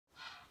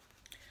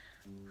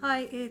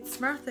Hi, it's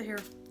Martha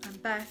here. I'm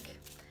back.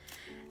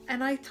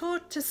 And I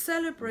thought to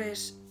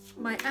celebrate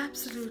my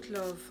absolute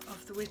love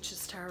of the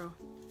Witch's Tarot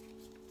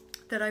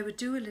that I would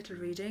do a little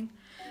reading.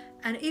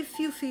 And if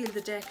you feel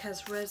the deck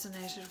has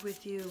resonated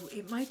with you,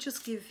 it might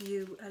just give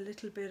you a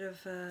little bit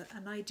of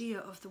an idea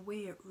of the way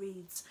it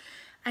reads.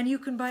 And you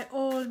can by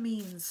all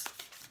means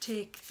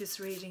take this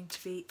reading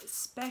to be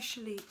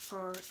especially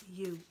for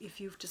you if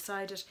you've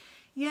decided,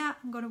 yeah,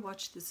 I'm going to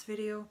watch this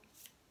video.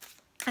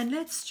 And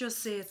let's just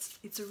say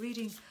it's a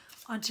reading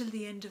until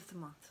the end of the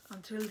month,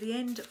 until the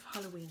end of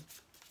Halloween.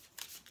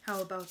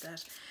 How about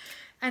that?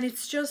 And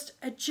it's just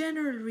a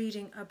general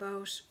reading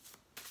about,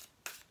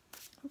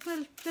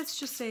 well, let's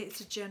just say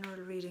it's a general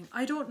reading.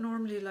 I don't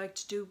normally like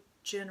to do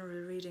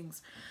general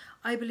readings.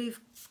 I believe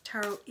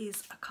tarot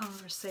is a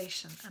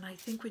conversation, and I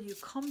think when you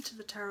come to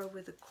the tarot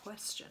with a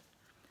question,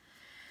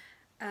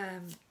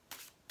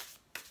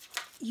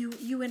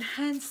 you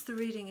enhance the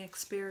reading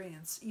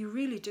experience. You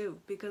really do,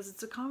 because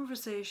it's a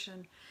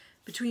conversation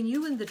between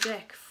you and the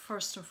deck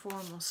first and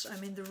foremost. I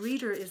mean, the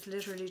reader is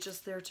literally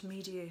just there to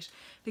mediate,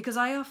 because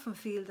I often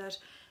feel that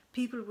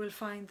people will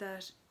find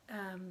that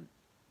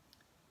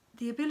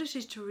the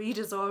ability to read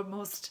is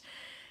almost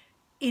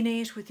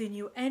innate within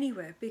you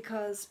anyway,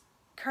 because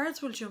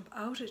cards will jump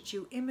out at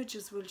you,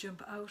 images will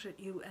jump out at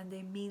you, and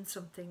they mean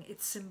something.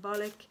 It's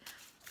symbolic.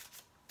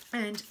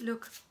 And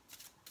look,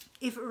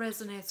 if it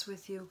resonates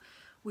with you,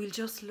 we'll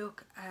just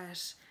look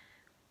at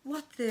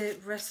what the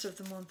rest of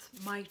the month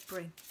might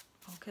bring,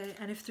 okay?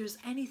 And if there's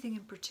anything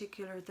in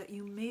particular that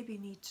you maybe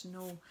need to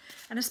know,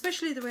 and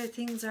especially the way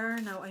things are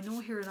now. I know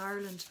here in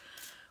Ireland,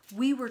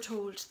 we were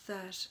told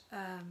that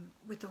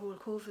with the whole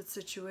COVID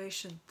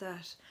situation,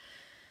 that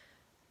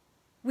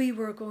we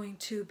were going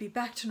to be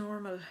back to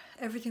normal.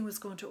 Everything was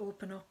going to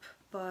open up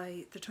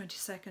by the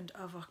 22nd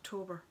of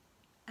October.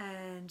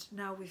 And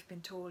now we've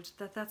been told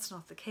that that's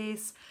not the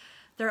case.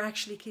 They're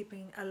actually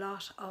keeping a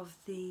lot of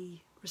the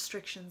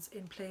restrictions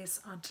in place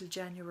until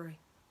January.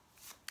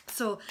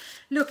 So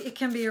look, it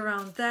can be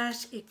around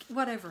that,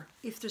 whatever.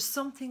 If there's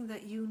something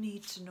that you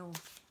need to know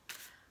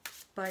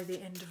by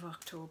the end of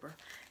October.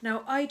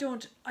 Now, I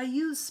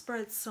use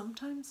spreads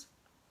sometimes,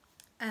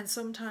 and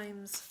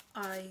sometimes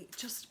I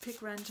just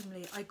pick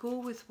randomly. I go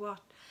with what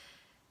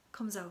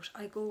comes out.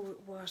 I go with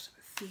what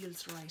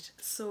feels right.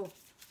 So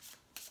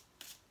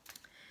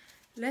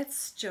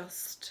let's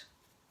just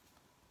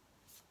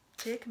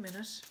take a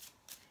minute.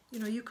 You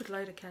know, you could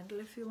light a candle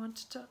if you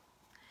wanted to.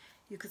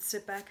 You could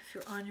sit back if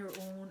you're on your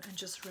own and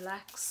just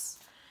relax.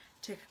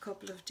 Take a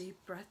couple of deep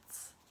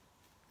breaths.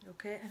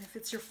 Okay, and if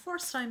it's your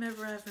first time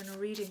ever having a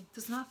reading,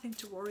 there's nothing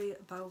to worry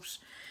about.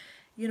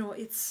 You know,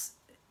 it's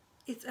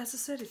as I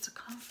said, it's a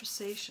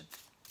conversation.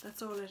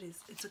 That's all it is.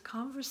 It's a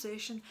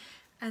conversation,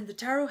 and the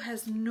tarot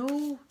has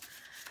no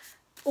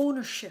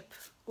ownership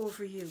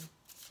over you.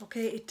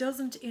 Okay, it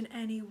doesn't in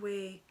any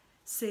way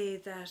say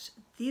that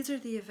these are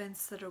the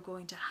events that are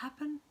going to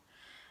happen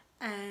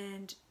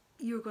and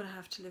you're going to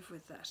have to live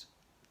with that.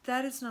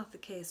 That is not the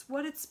case.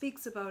 What it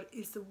speaks about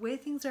is the way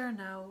things are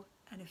now,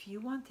 and if you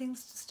want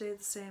things to stay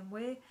the same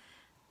way,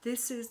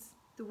 this is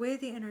the way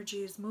the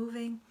energy is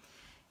moving.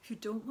 If you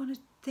don't want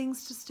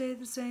things to stay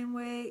the same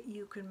way,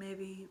 you can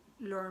maybe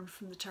learn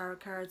from the tarot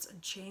cards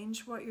and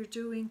change what you're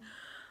doing,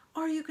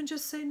 or you can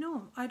just say,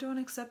 no, I don't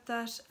accept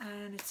that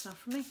and it's not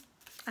for me.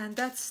 And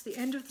that's the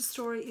end of the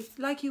story. It's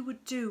like you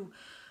would do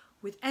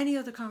with any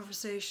other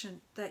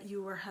conversation that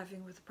you are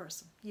having with a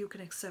person. You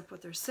can accept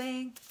what they're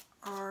saying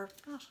or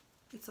not.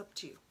 It's up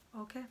to you,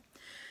 okay?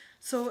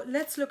 So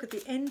let's look at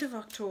the end of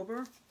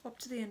October, up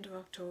to the end of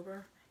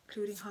October,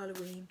 including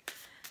Halloween,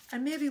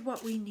 and maybe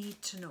what we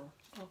need to know,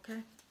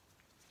 okay?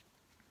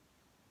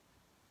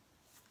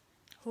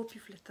 Hope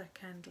you've lit that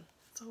candle.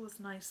 It's always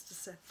nice to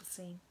set the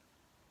scene,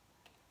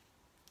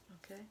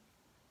 okay?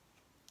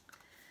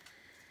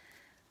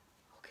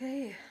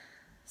 Okay,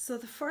 so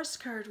the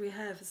first card we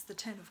have is the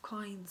Ten of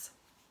Coins.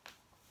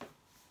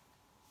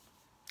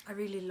 I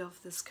really love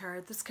this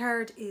card. This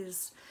card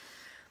is,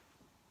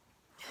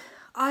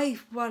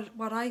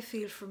 what I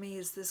feel for me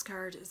is this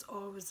card is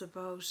always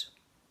about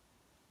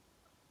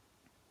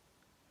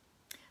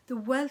the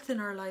wealth in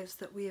our lives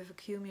that we have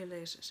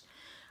accumulated.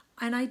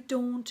 And I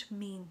don't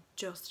mean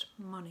just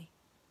money,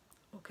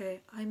 okay?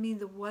 I mean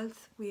the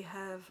wealth we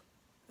have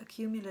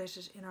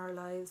accumulated in our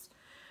lives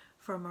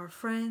from our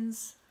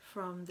friends,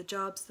 from the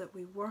jobs that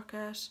we work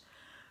at,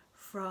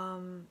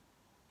 from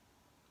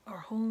our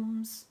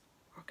homes,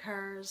 our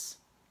cars,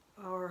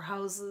 our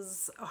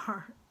houses,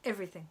 our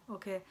everything,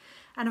 okay?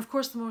 And of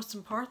course the most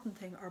important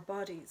thing, our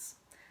bodies.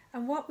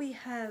 And what we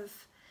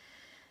have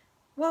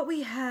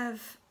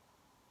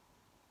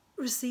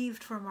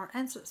received from our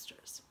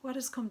ancestors, what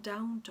has come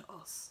down to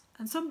us.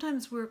 And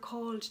sometimes we're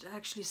called to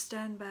actually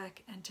stand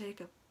back and take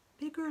a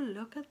bigger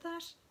look at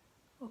that,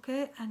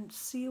 okay? And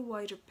see a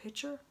wider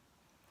picture.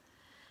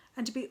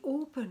 And to be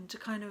open to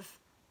kind of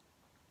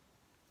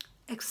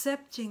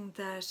accepting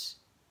that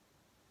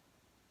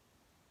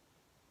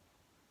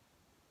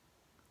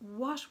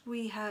what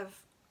we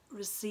have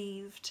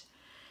received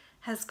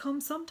has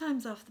come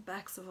sometimes off the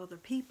backs of other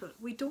people.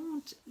 We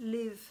don't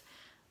live,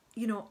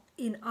 you know,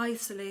 in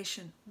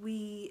isolation.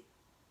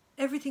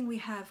 Everything we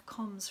have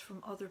comes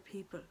from other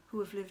people who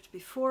have lived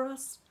before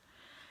us,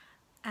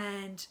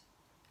 and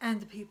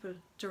the people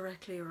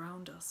directly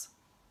around us.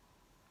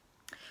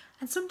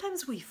 And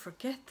sometimes we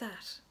forget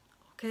that,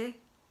 okay,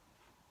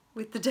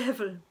 with the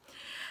devil.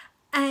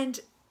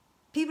 And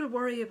people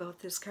worry about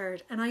this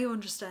card, and I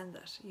understand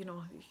that, you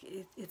know,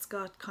 it's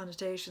got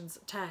connotations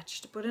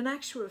attached. But in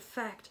actual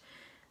fact,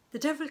 the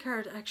devil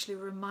card actually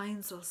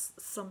reminds us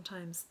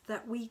sometimes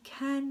that we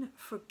can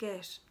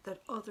forget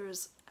that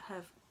others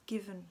have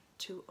given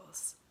to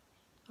us,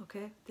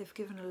 okay? They've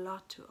given a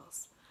lot to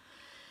us.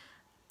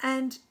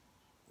 And,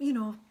 you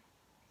know,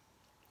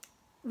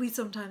 we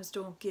sometimes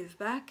don't give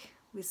back.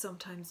 We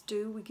sometimes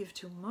do. We give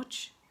too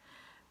much.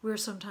 We're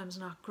sometimes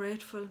not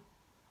grateful.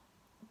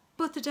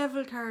 But the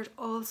devil card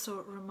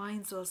also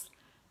reminds us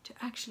to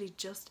actually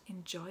just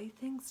enjoy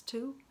things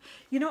too.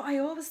 You know, I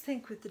always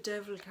think with the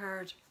devil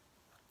card,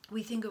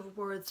 we think of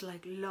words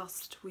like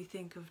lust, we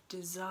think of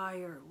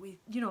desire,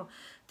 you know,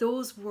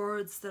 those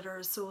words that are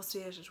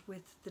associated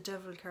with the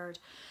devil card.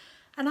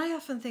 And I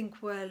often think,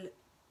 well,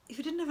 if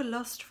you didn't have a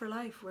lust for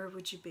life, where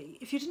would you be?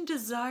 If you didn't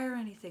desire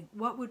anything,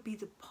 what would be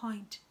the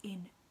point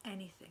in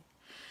anything?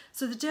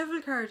 So the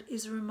devil card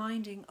is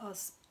reminding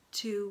us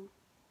to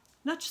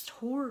not just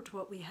hoard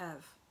what we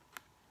have,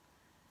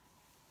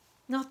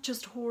 not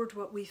just hoard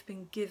what we've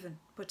been given,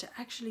 but to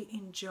actually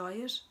enjoy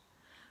it,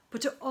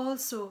 but to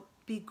also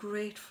be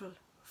grateful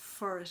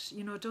for it.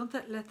 You know, don't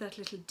let that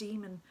little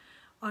demon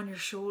on your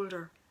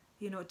shoulder,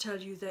 you know, tell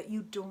you that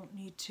you don't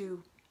need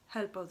to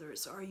help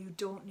others, or you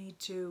don't need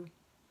to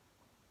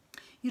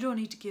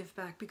give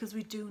back, because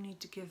we do need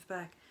to give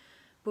back.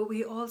 But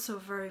we also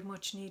very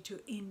much need to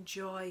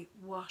enjoy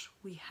what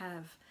we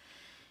have,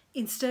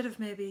 instead of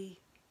maybe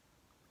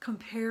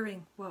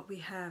comparing what we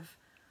have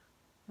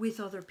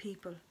with other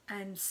people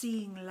and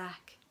seeing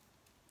lack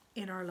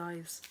in our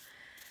lives.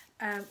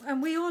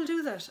 And we all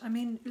do that. I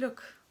mean,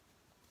 look,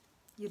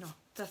 you know,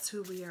 that's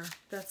who we are.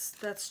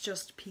 That's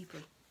just people.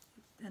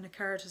 And a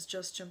card has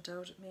just jumped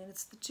out at me, and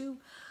it's the Two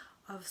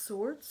of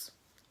Swords,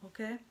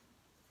 okay?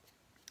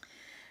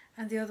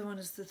 And the other one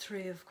is the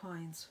Three of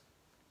Coins.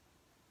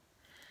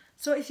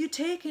 So if you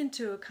take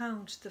into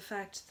account the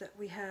fact that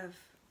we have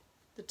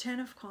the Ten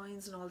of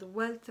Coins and all the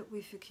wealth that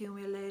we've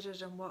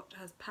accumulated and what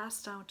has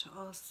passed down to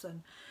us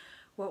and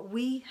what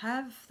we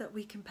have that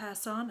we can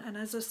pass on, and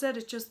as I said,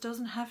 it just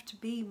doesn't have to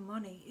be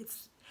money.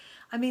 It's,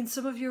 I mean,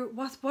 some of your,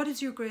 what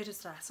is your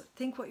greatest asset?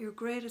 Think what your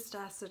greatest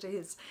asset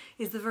is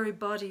the very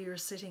body you're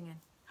sitting in.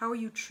 How are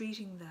you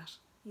treating that,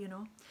 you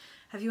know?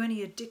 Have you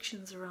any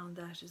addictions around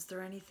that? Is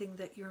there anything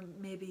that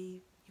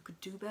maybe you could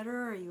do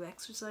better? Are you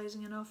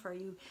exercising enough? Are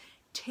you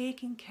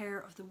taking care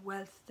of the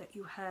wealth that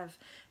you have?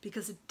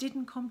 Because it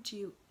didn't come to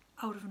you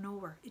out of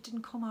nowhere. It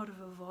didn't come out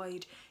of a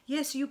void.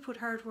 Yes, you put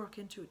hard work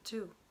into it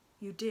too.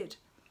 You did.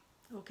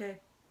 Okay?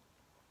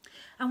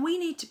 And we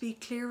need to be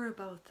clear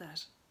about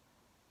that.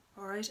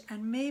 All right?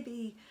 And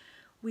maybe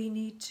we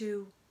need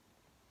to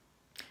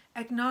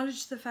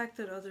acknowledge the fact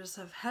that others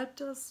have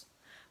helped us,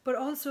 but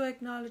also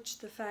acknowledge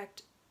the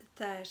fact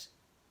that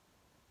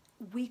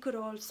we could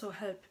also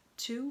help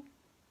too.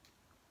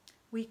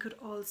 We could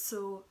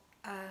also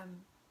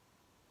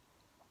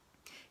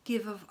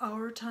give of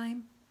our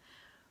time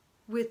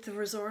with the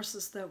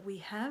resources that we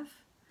have.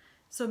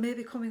 So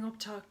maybe coming up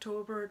to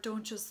October,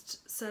 don't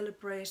just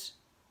celebrate,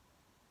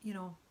 you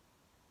know,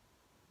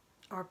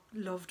 our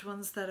loved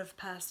ones that have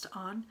passed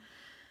on,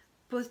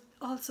 but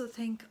also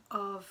think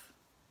of,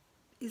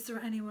 is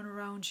there anyone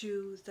around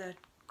you that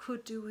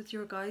could do with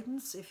your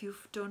guidance? If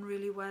you've done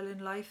really well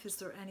in life, is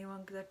there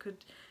anyone that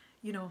could,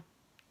 you know,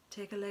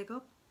 take a leg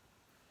up?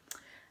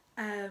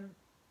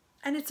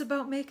 And it's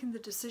about making the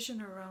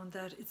decision around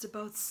that. It's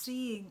about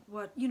seeing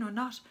what, you know,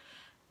 not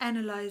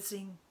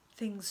analysing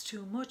things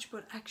too much,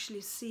 but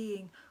actually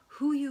seeing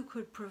who you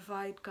could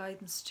provide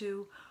guidance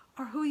to,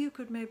 or who you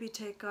could maybe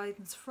take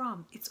guidance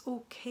from. It's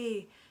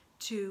okay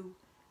to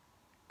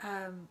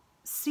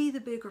see the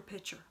bigger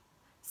picture,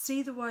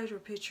 see the wider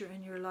picture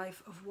in your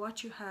life of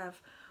what you have,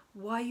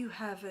 why you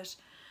have it.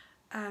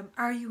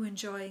 Are you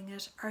enjoying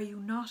it? Are you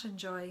not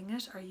enjoying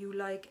it? Are you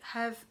like,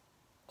 have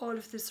all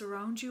of this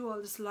around you,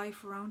 all this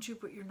life around you,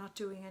 but you're not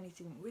doing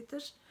anything with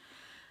it?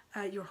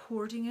 You're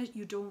hoarding it.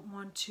 You don't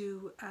want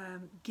to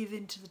give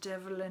in to the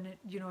devil and,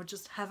 you know,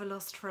 just have a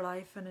lust for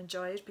life and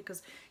enjoy it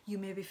because you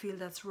maybe feel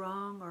that's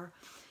wrong, or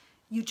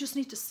you just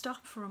need to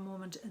stop for a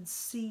moment and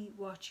see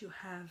what you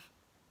have.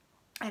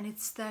 And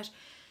it's that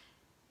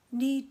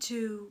need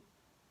to,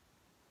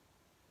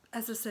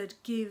 as I said,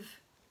 give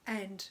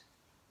and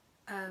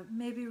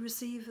maybe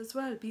receive as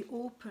well. Be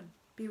open,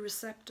 be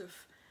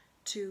receptive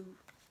to,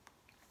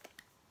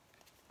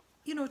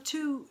 you know,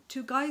 to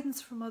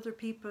guidance from other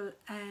people,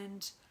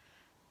 and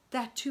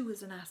that too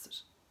is an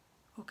asset,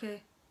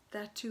 okay?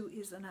 That too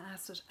is an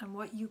asset, and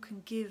what you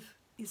can give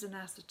is an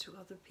asset to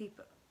other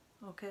people,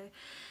 okay?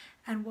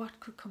 And what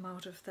could come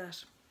out of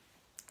that?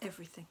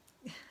 Everything.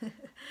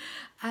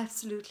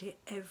 Absolutely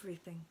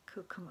everything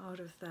could come out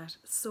of that.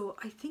 So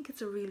I think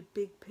it's a real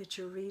big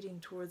picture reading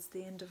towards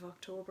the end of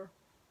October.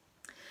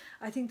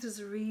 I think there's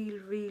a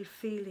real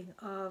feeling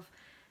of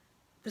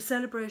the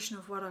celebration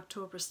of what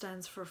October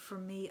stands for. For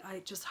me,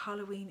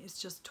 Halloween is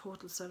just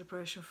total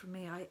celebration for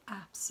me. I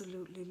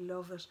absolutely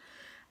love it.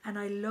 And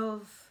I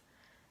love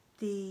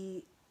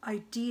the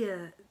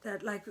idea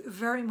that, like,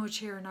 very much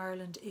here in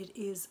Ireland, it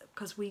is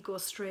because we go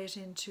straight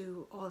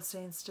into All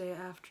Saints Day,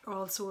 after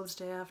All Souls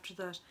Day after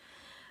that,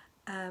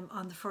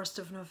 on the 1st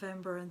of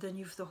November, and then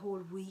you've the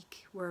whole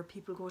week where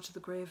people go to the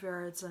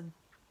graveyards and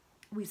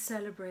we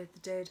celebrate the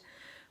dead.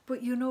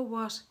 But you know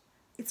what?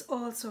 It's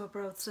also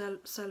about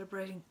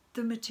celebrating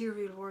the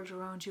material world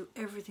around you,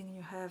 everything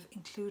you have,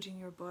 including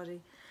your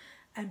body,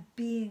 and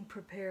being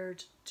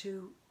prepared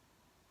to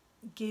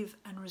give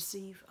and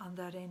receive on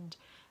that end.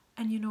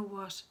 And you know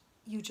what?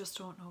 You just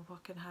don't know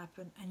what can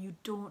happen, and you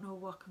don't know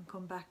what can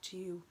come back to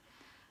you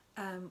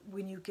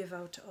when you give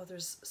out to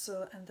others.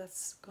 So, and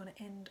that's going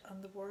to end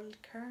on the World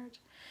card.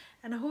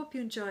 And I hope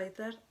you enjoyed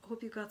that. I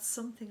hope you got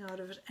something out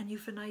of it, and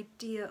you've an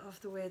idea of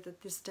the way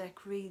that this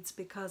deck reads,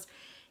 because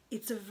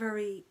it's a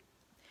very...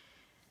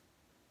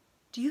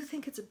 Do you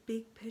think it's a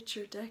big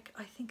picture deck?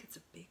 I think it's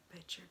a big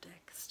picture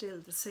deck still,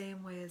 the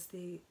same way as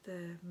the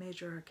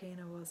Major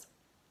Arcana was.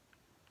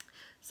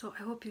 So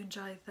I hope you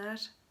enjoyed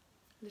that.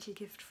 Little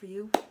gift for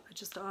you. I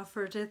just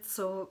offered it,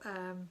 so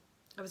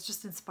I was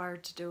just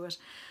inspired to do it.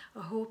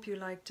 I hope you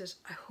liked it.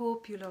 I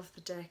hope you love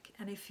the deck,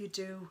 and if you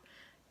do,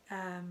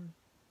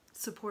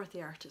 support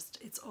the artist.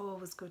 It's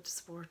always good to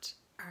support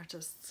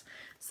artists.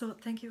 So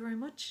thank you very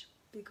much.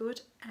 Be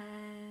good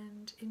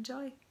and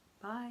enjoy.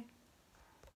 Bye.